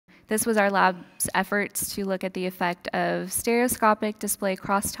This was our lab's efforts to look at the effect of stereoscopic display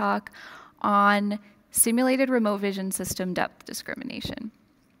crosstalk on simulated remote vision system depth discrimination.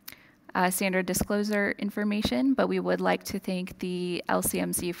 Standard disclosure information, but we would like to thank the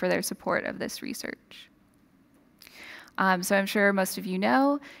LCMC for their support of this research. So I'm sure most of you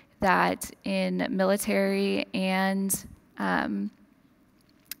know that in military and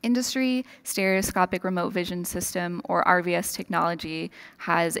industry, stereoscopic remote vision system, or RVS technology,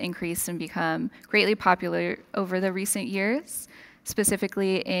 has increased and become greatly popular over the recent years,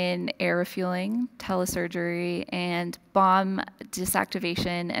 specifically in air refueling, telesurgery, and bomb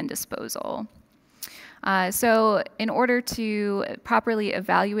disactivation and disposal. So in order to properly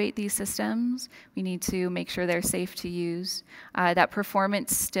evaluate these systems, we need to make sure they're safe to use, that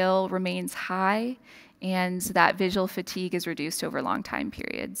performance still remains high, and that visual fatigue is reduced over long time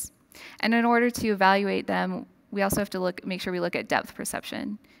periods. And in order to evaluate them, we also have to make sure we look at depth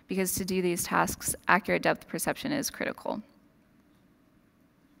perception, because to do these tasks, accurate depth perception is critical.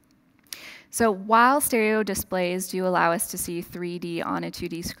 So while stereo displays do allow us to see 3D on a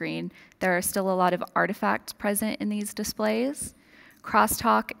 2D screen, there are still a lot of artifacts present in these displays.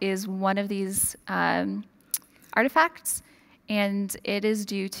 Crosstalk is one of these artifacts, and it is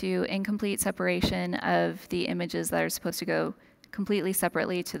due to incomplete separation of the images that are supposed to go completely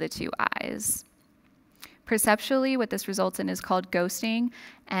separately to the two eyes. Perceptually, what this results in is called ghosting,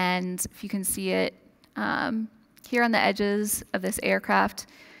 and if you can see it here on the edges of this aircraft,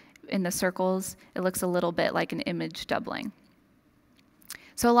 in the circles, it looks a little bit like an image doubling.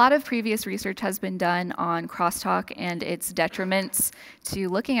 So a lot of previous research has been done on crosstalk and its detriments to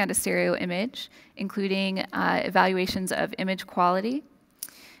looking at a stereo image, including evaluations of image quality,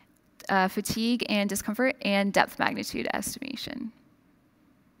 fatigue and discomfort, and depth magnitude estimation.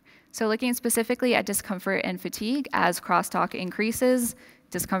 So looking specifically at discomfort and fatigue, as crosstalk increases,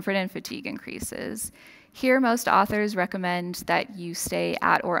 discomfort and fatigue increases. Here, most authors recommend that you stay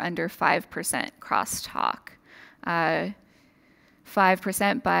at or under 5% crosstalk.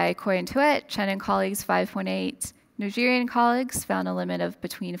 5% by Coy and Tuet, Chen and colleagues 5.8. Nigerian colleagues found a limit of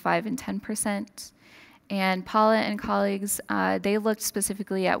between 5 and 10%. And Paula and colleagues, they looked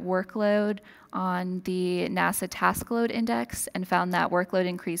specifically at workload on the NASA task load index and found that workload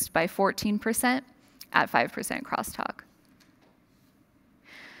increased by 14% at 5% crosstalk.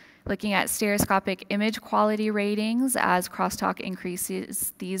 Looking at stereoscopic image quality ratings, as crosstalk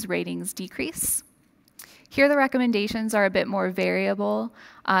increases, these ratings decrease. Here the recommendations are a bit more variable.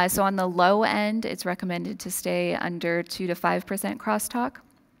 So on the low end, it's recommended to stay under 2 to 5% crosstalk.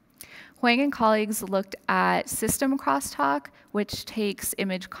 Huang and colleagues looked at system crosstalk, which takes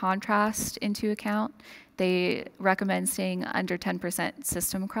image contrast into account. They recommend staying under 10%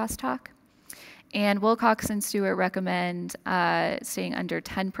 system crosstalk. And Wilcox and Stewart recommend staying under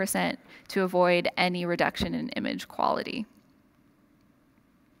 10% to avoid any reduction in image quality.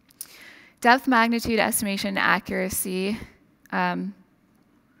 Depth magnitude estimation accuracy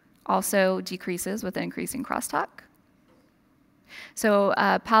also decreases with increasing crosstalk. So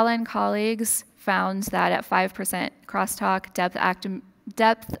Paula and colleagues found that at 5% crosstalk,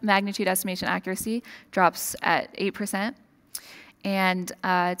 depth magnitude estimation accuracy drops at 8%. And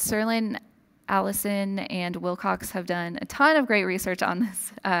Serlin, Allison, and Wilcox have done a ton of great research on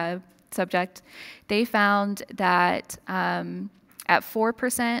this subject. They found that at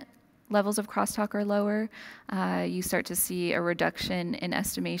 4% levels of crosstalk are lower, you start to see a reduction in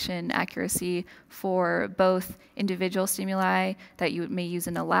estimation accuracy for both individual stimuli that you may use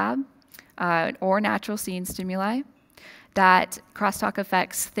in a lab or natural scene stimuli. That crosstalk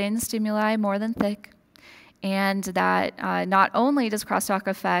affects thin stimuli more than thick, and that not only does crosstalk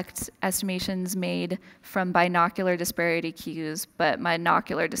affect estimations made from binocular disparity cues, but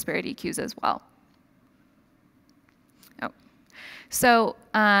monocular disparity cues as well. So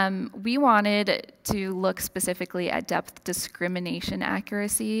we wanted to look specifically at depth discrimination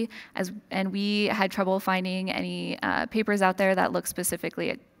accuracy, and we had trouble finding any papers out there that look specifically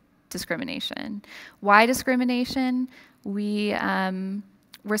at discrimination. Why discrimination?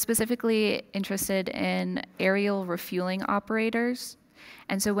 We're specifically interested in aerial refueling operators.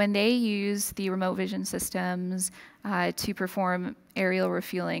 And so when they use the remote vision systems to perform aerial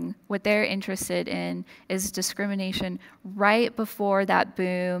refueling, what they're interested in is discrimination right before that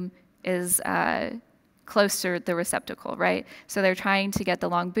boom is close to the receptacle, right? So they're trying to get the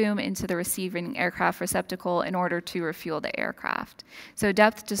long boom into the receiving aircraft receptacle in order to refuel the aircraft. So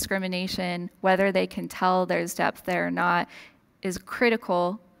depth discrimination, whether they can tell there's depth there or not, is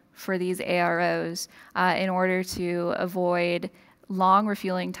critical for these AROs in order to avoid long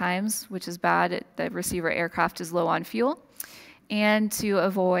refueling times, which is bad. The receiver aircraft is low on fuel, and to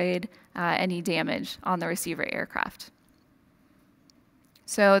avoid any damage on the receiver aircraft.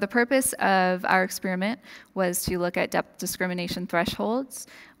 So the purpose of our experiment was to look at depth discrimination thresholds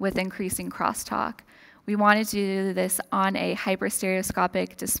with increasing crosstalk. We wanted to do this on a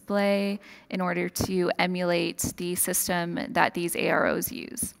hyperstereoscopic display in order to emulate the system that these AROs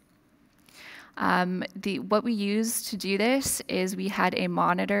use. What we used to do this is we had a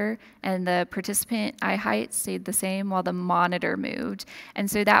monitor, and the participant eye height stayed the same while the monitor moved. And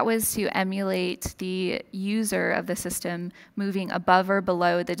so that was to emulate the user of the system moving above or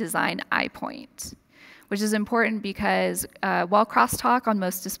below the design eye point, which is important because while crosstalk on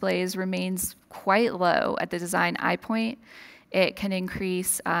most displays remains quite low at the design eye point, it can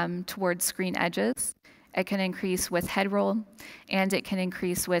increase towards screen edges. It can increase with head roll, and it can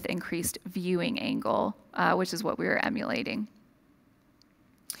increase with increased viewing angle, which is what we were emulating.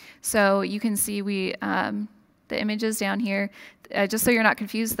 So you can see the images down here. Just so you're not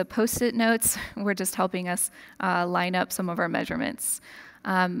confused, the Post-it notes were just helping us line up some of our measurements.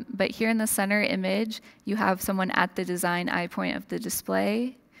 But here in the center image, you have someone at the design eye point of the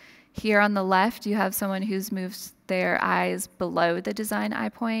display. Here on the left, you have someone who's moved their eyes below the design eye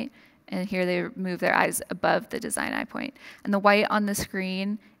point, and here they move their eyes above the design eye point. And the white on the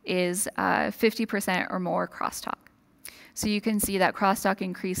screen is 50% or more crosstalk. So you can see that crosstalk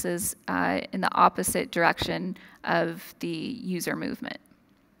increases in the opposite direction of the user movement.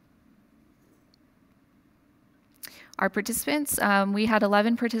 Our participants, we had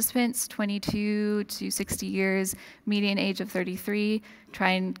 11 participants, 22 to 60 years, median age of 33.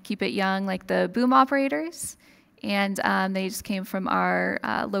 Try and keep it young like the boom operators. And they just came from our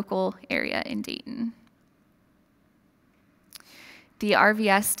local area in Dayton. The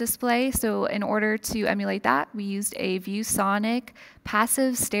RVS display, so in order to emulate that, we used a ViewSonic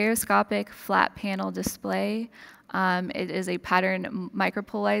passive stereoscopic flat panel display. It is a pattern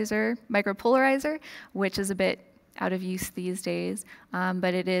micropolarizer, which is a bit out of use these days,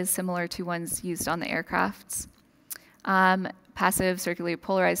 but it is similar to ones used on the aircrafts. Passive circularly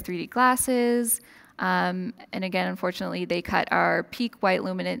polarized 3D glasses, and again, unfortunately, they cut our peak white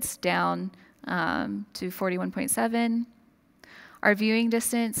luminance down to 41.7. Our viewing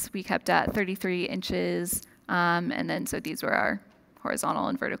distance, we kept at 33 inches, and then so these were our horizontal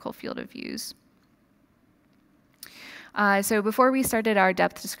and vertical field of views. So before we started our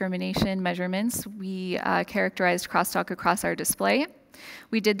depth discrimination measurements, we characterized crosstalk across our display.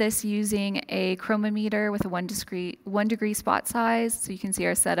 We did this using a chromometer with a 1 degree spot size, so you can see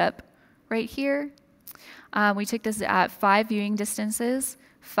our setup right here. We took this at 5 viewing distances,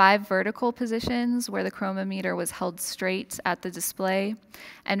 5 vertical positions where the chromometer was held straight at the display,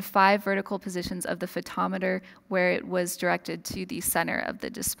 and 5 vertical positions of the photometer where it was directed to the center of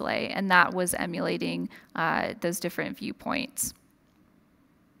the display, and that was emulating those different viewpoints.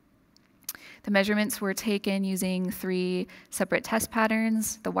 The measurements were taken using 3 separate test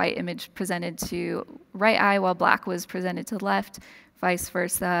patterns. The white image presented to right eye while black was presented to left, vice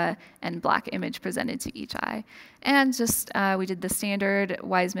versa, and black image presented to each eye. And just we did the standard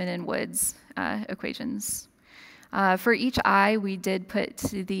Wiseman and Woods equations. For each eye, we did put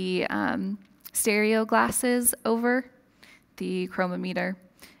the stereo glasses over the chromometer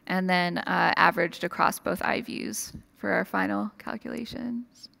and then averaged across both eye views for our final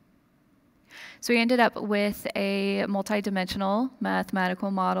calculations. So we ended up with a multidimensional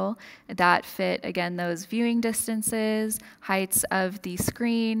mathematical model that fit, again, those viewing distances, heights of the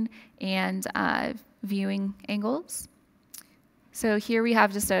screen, and viewing angles. So here we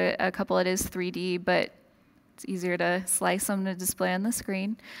have just a couple. It is 3D, but it's easier to slice them to display on the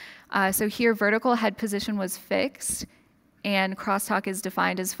screen. So here, vertical head position was fixed, and crosstalk is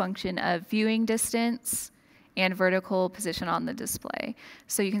defined as function of viewing distance and vertical position on the display.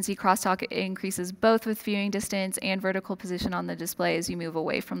 So you can see crosstalk increases both with viewing distance and vertical position on the display as you move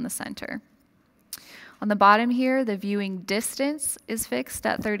away from the center. On the bottom here, the viewing distance is fixed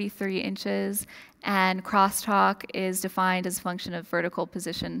at 33 inches, and crosstalk is defined as a function of vertical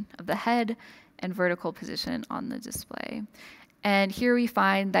position of the head and vertical position on the display. And here we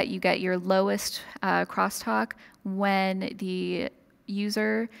find that you get your lowest crosstalk when the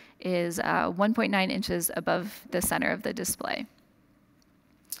user is 1.9 inches above the center of the display.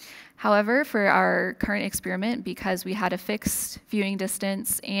 However, for our current experiment, because we had a fixed viewing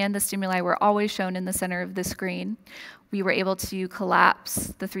distance and the stimuli were always shown in the center of the screen, we were able to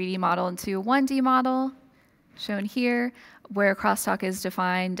collapse the 3D model into a 1D model, shown here, where crosstalk is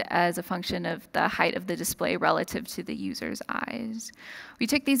defined as a function of the height of the display relative to the user's eyes. We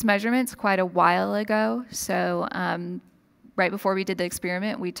took these measurements quite a while ago, so right before we did the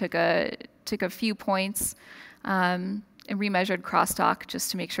experiment, we took a few points and remeasured crosstalk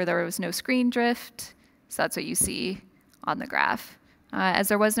just to make sure there was no screen drift. So that's what you see on the graph. As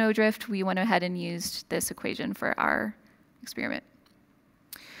there was no drift, we went ahead and used this equation for our experiment.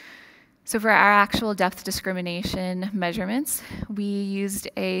 So for our actual depth discrimination measurements, we used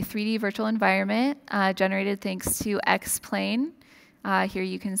a 3D virtual environment generated thanks to X-Plane. Here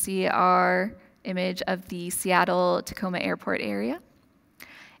you can see our image of the Seattle-Tacoma Airport area.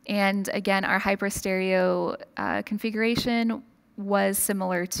 And again, our hyperstereo configuration was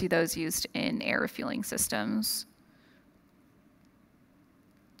similar to those used in air refueling systems.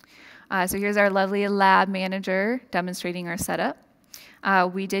 So here's our lovely lab manager demonstrating our setup.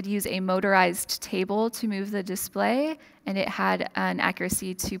 We did use a motorized table to move the display, and it had an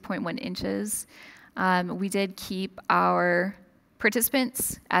accuracy 2.1 inches. We did keep our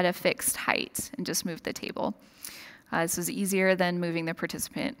participants at a fixed height and just moved the table. This was easier than moving the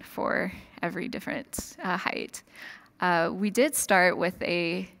participant for every different height. We did start with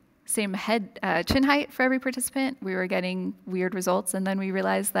a same chin height for every participant. We were getting weird results, and then we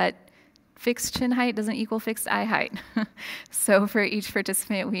realized that fixed chin height doesn't equal fixed eye height. So for each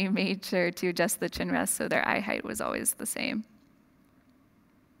participant, we made sure to adjust the chin rest so their eye height was always the same.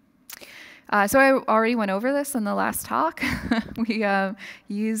 So I already went over this in the last talk. We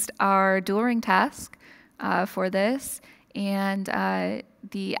used our dual ring task for this, and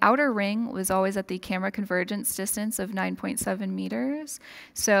the outer ring was always at the camera convergence distance of 9.7 meters.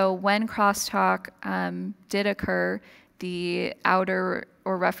 So when crosstalk did occur, the outer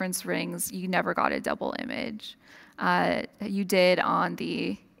or reference rings, you never got a double image. You did on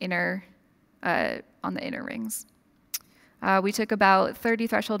the inner rings. We took about 30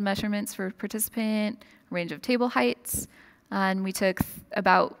 threshold measurements for participant, range of table heights, and we tried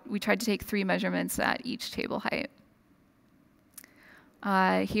to take 3 measurements at each table height.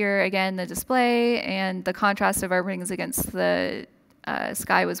 Here again, the display and the contrast of our rings against the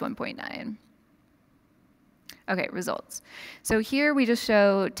sky was 1.9. Okay, results. So here we just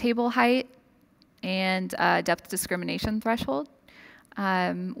show table height and depth discrimination threshold.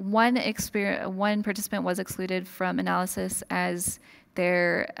 One participant was excluded from analysis as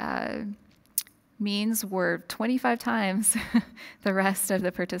their means were 25 times the rest of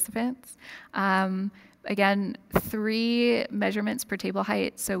the participants. Again, 3 measurements per table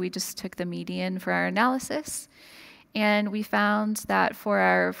height, so we just took the median for our analysis. And we found that for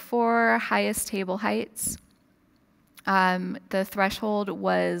our 4 highest table heights, the threshold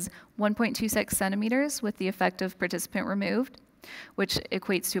was 1.26 centimeters with the effective participant removed, which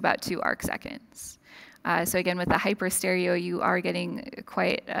equates to about 2 arc seconds. So again, with the hyperstereo, you are getting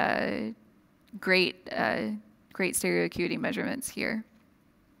quite great stereo acuity measurements here.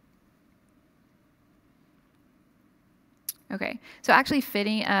 Okay, so actually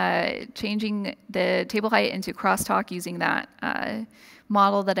changing the table height into crosstalk using that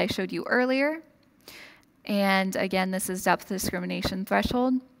model that I showed you earlier. And again, this is depth discrimination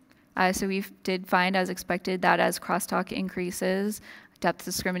threshold. So we did find, as expected, that as crosstalk increases, depth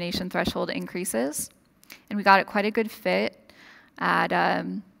discrimination threshold increases. And we got quite a good fit at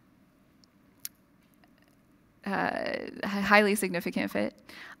a highly significant fit.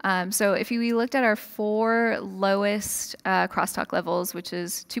 So if we looked at our 4 lowest crosstalk levels, which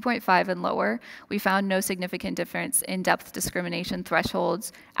is 2.5 and lower, we found no significant difference in depth discrimination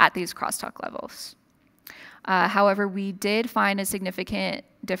thresholds at these crosstalk levels. However, we did find a significant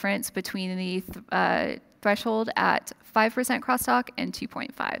difference between the threshold at 5% crosstalk and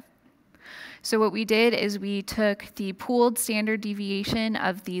 2.5. So what we did is we took the pooled standard deviation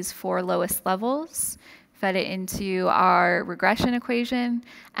of these 4 lowest levels, fed it into our regression equation,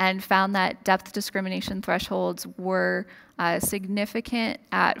 and found that depth discrimination thresholds were significantly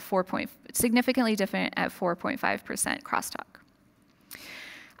different at 4.5% crosstalk.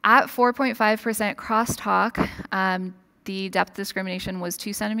 At 4.5% crosstalk, the depth discrimination was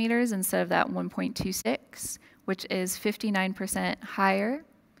 2 centimeters instead of that 1.26, which is 59% higher.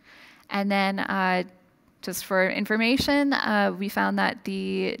 And then just for information, we found that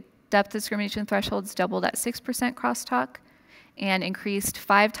the depth discrimination thresholds doubled at 6% crosstalk and increased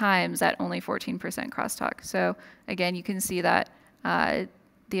 5 times at only 14% crosstalk. So again, you can see that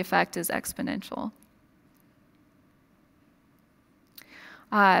the effect is exponential.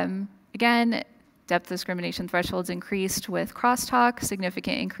 Again, depth discrimination thresholds increased with crosstalk,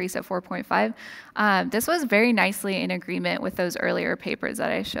 significant increase at 4.5. This was very nicely in agreement with those earlier papers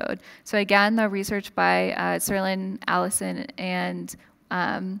that I showed. So again, the research by Serlin, Allison, and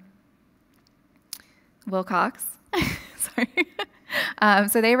Wilcox, sorry,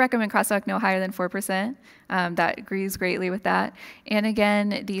 So they recommend crosstalk no higher than 4%. That agrees greatly with that. And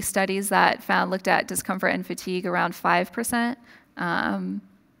again, the studies that looked at discomfort and fatigue around 5%.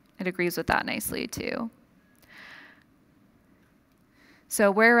 It agrees with that nicely too. So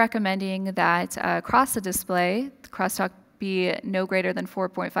we're recommending that across the display, the crosstalk be no greater than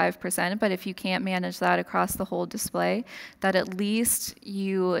 4.5%, but if you can't manage that across the whole display, that at least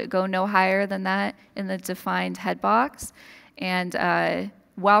you go no higher than that in the defined head box. And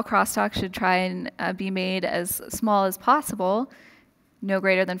while crosstalk should try and be made as small as possible, no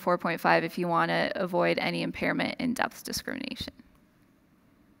greater than 4.5 if you want to avoid any impairment in depth discrimination.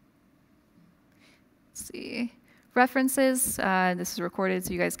 Let's see. References, this is recorded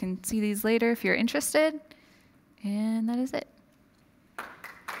so you guys can see these later if you're interested. And that is it.